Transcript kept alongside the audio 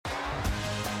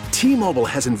T-Mobile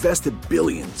has invested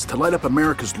billions to light up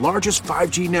America's largest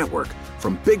 5G network,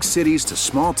 from big cities to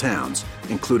small towns,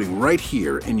 including right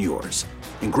here in yours.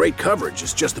 And great coverage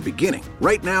is just the beginning.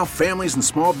 Right now, families and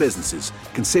small businesses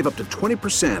can save up to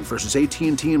 20% versus AT&T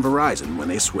and Verizon when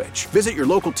they switch. Visit your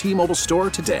local T-Mobile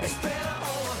store today.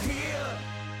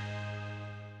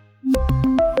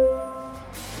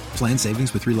 Plan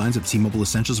savings with 3 lines of T-Mobile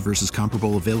Essentials versus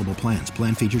comparable available plans.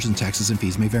 Plan features and taxes and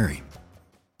fees may vary.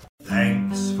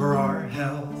 Thanks for our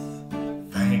health.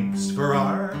 Thanks for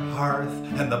our hearth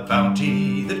and the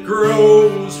bounty that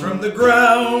grows from the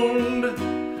ground.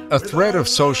 A thread of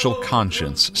social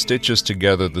conscience stitches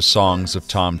together the songs of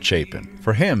Tom Chapin.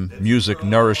 For him, music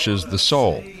nourishes the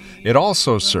soul. It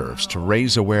also serves to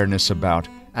raise awareness about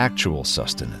actual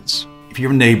sustenance. If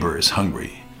your neighbor is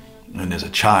hungry and there's a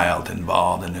child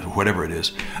involved and whatever it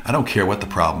is, I don't care what the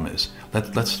problem is.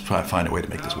 Let's try to find a way to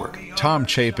make this work. Tom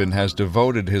Chapin has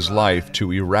devoted his life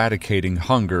to eradicating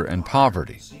hunger and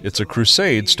poverty. It's a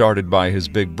crusade started by his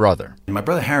big brother. My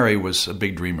brother Harry was a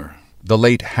big dreamer. The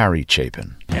late Harry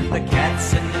Chapin. And the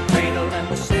cat's in the cradle and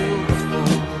the silver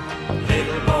spoon.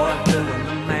 Little boy blue and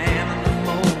the man on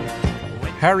the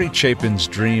moon. Harry Chapin's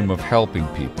dream of helping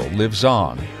people lives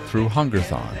on through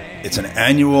Hungerthon. It's an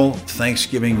annual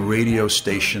Thanksgiving radio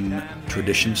station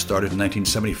tradition started in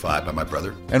 1975 by my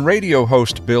brother. And radio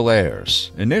host Bill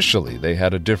Ayers. Initially, they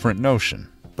had a different notion.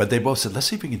 But they both said, let's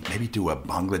see if we can maybe do a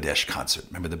Bangladesh concert.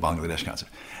 Remember the Bangladesh concert?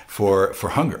 For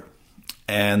hunger.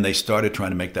 And they started trying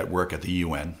to make that work at the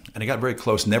UN. And it got very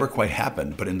close, never quite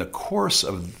happened. But in the course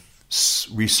of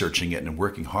researching it and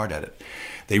working hard at it,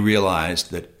 they realized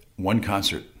that one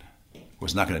concert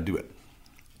was not going to do it.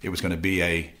 It was going to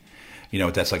be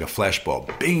that's like a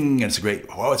flashbulb. Bing, and it's great.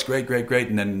 Whoa, it's great.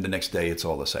 And then the next day, it's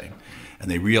all the same.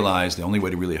 And they realized the only way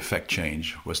to really affect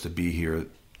change was to be here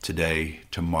today,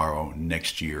 tomorrow,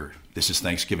 next year. This is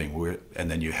Thanksgiving. And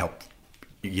then you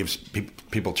give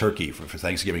people turkey for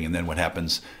Thanksgiving, and then what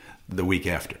happens the week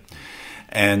after.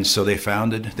 And so they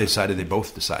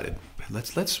both decided,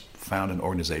 let's found an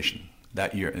organization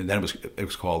that year. And then it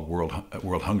was called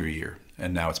World Hunger Year.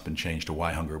 And now it's been changed to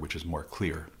Why Hunger, which is more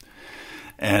clear.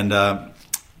 And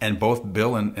both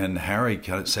Bill and Harry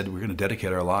kind of said, we're going to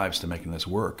dedicate our lives to making this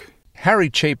work.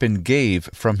 Harry Chapin gave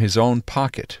from his own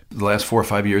pocket. The last 4 or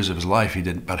 5 years of his life, he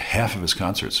did about half of his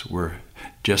concerts were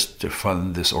just to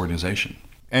fund this organization.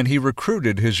 And he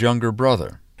recruited his younger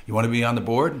brother. You want to be on the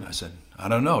board? I said, I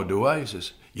don't know, do I? He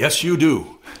says, yes, you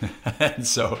do. And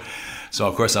so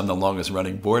of course, I'm the longest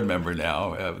running board member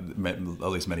now, at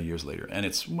least many years later. And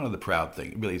it's one of the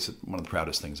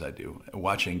proudest things I do,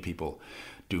 watching people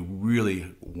do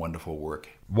really wonderful work.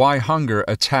 Why hunger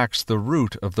attacks the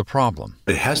root of the problem.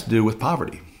 It has to do with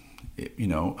poverty.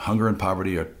 Hunger and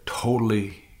poverty are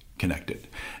totally connected.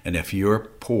 And if you're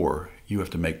poor, you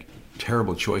have to make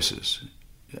terrible choices.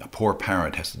 A poor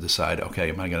parent has to decide, okay,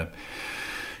 am I going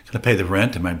to pay the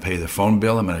rent? Am I going to pay the phone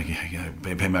bill? Am I going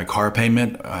to pay my car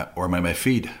payment? Or am I going to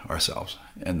feed ourselves?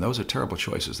 And those are terrible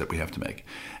choices that we have to make.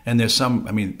 And there's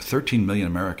 13 million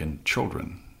American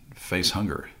children face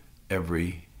hunger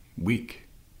every week.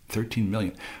 13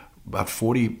 million.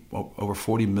 Over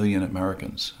 40 million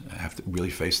Americans have to really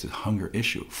face the hunger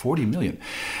issue. 40 million.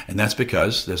 And that's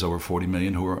because there's over 40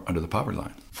 million who are under the poverty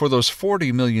line. For those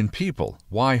 40 million people,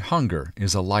 Why Hunger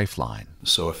is a lifeline.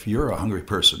 So if you're a hungry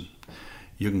person,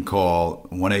 you can call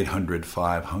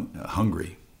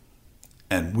 1-800-5-HUNGRY,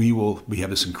 and we have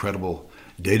this incredible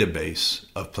database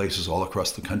of places all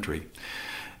across the country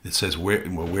that says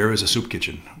where is a soup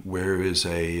kitchen, where is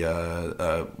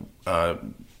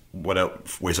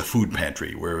where's a food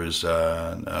pantry, where is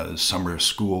a summer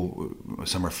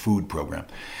food program.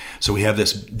 So we have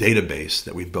this database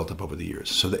that we've built up over the years.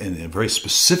 So that in a very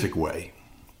specific way,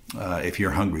 if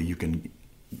you're hungry, you can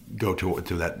go to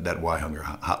that Why Hunger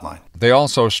hotline. They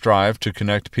also strive to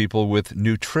connect people with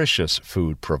nutritious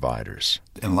food providers.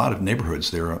 In a lot of neighborhoods,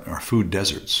 there are food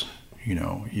deserts.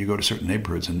 You go to certain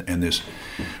neighborhoods and there's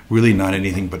really not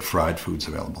anything but fried foods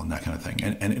available and that kind of thing.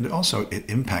 And it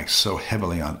impacts so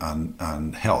heavily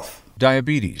on health.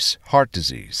 Diabetes, heart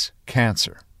disease,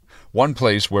 cancer. One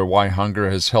place where Why Hunger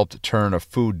has helped turn a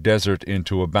food desert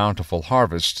into a bountiful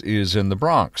harvest is in the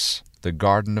Bronx, the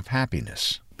Garden of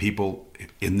Happiness. People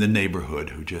in the neighborhood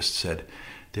who just said,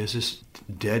 there's this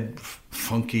dead,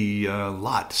 funky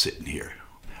lot sitting here.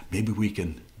 Maybe we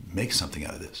can make something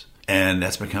out of this. And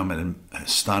that's become an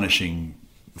astonishing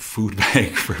food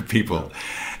bank for people.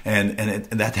 And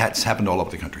that's happened all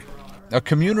over the country. A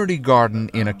community garden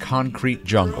in a concrete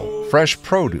jungle. Fresh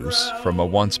produce from a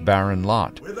once barren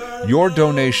lot. Your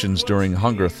donations during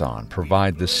Hungerthon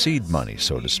provide the seed money,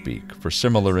 so to speak, for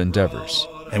similar endeavors.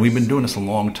 And we've been doing this a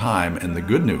long time, and the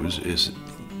good news is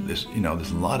there's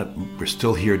a lot of, we're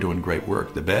still here doing great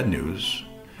work. The bad news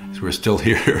is we're still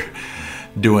here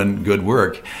doing good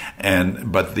work.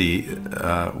 But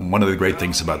one of the great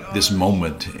things about this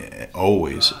moment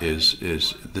always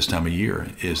is this time of year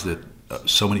is that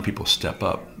so many people step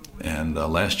up. And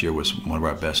last year was one of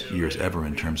our best years ever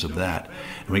in terms of that.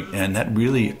 And that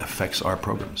really affects our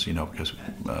programs, because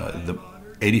the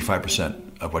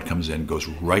 85% of what comes in goes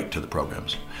right to the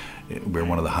programs. We're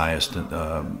one of the highest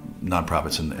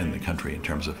nonprofits in the country in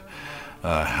terms of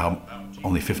how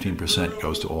only 15%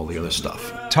 goes to all the other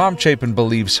stuff. Tom Chapin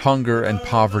believes hunger and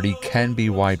poverty can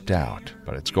be wiped out,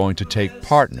 but it's going to take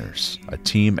partners, a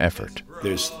team effort.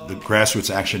 There's the Grassroots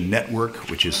Action Network,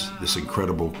 which is this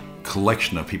incredible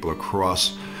collection of people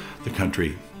across the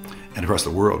country and across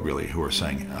the world, really, who are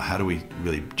saying, how do we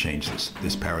really change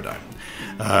this paradigm?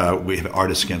 We have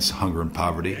Artists Against Hunger and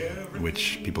Poverty,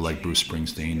 which people like Bruce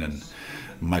Springsteen and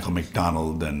Michael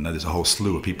McDonald, and there's a whole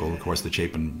slew of people. Of course, the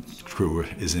Chapin crew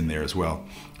is in there as well,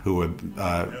 who would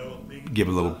give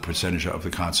a little percentage of the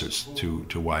concerts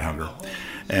to Why Hunger.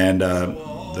 And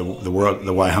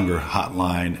the Why Hunger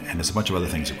hotline, and there's a bunch of other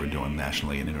things that we're doing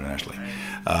nationally and internationally.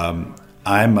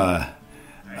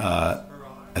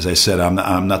 As I said,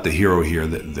 I'm not the hero here.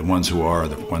 The ones who are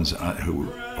the ones who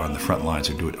are on the front lines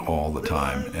who do it all the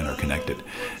time and are connected,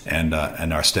 and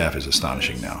our staff is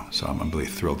astonishing now. So I'm really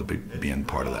thrilled to be being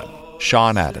part of that.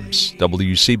 Sean Adams,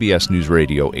 WCBS News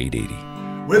Radio 880.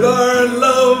 With our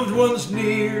loved ones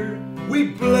near, we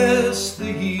bless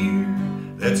the year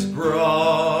that's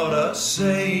brought us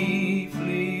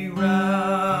safely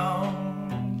round.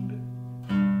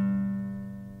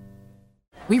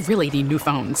 We really need new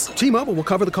phones. T-Mobile will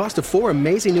cover the cost of 4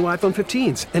 amazing new iPhone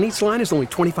 15s, and each line is only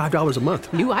 $25 a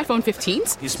month. New iPhone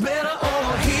 15s? It's better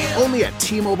over here. Only at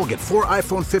T-Mobile, get 4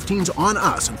 iPhone 15s on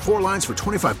us and 4 lines for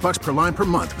 $25 per line per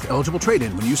month with eligible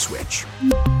trade-in when you switch.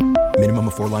 Minimum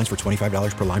of 4 lines for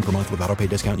 $25 per line per month with auto-pay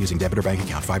discount using debit or bank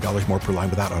account. $5 more per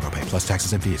line without auto-pay, plus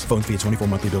taxes and fees. Phone fee at 24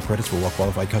 monthly bill credits for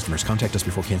well-qualified customers. Contact us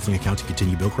before canceling account to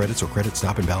continue bill credits or credit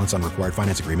stop and balance on required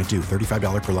finance agreement due.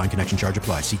 $35 per line connection charge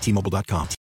applies. See T-Mobile.com.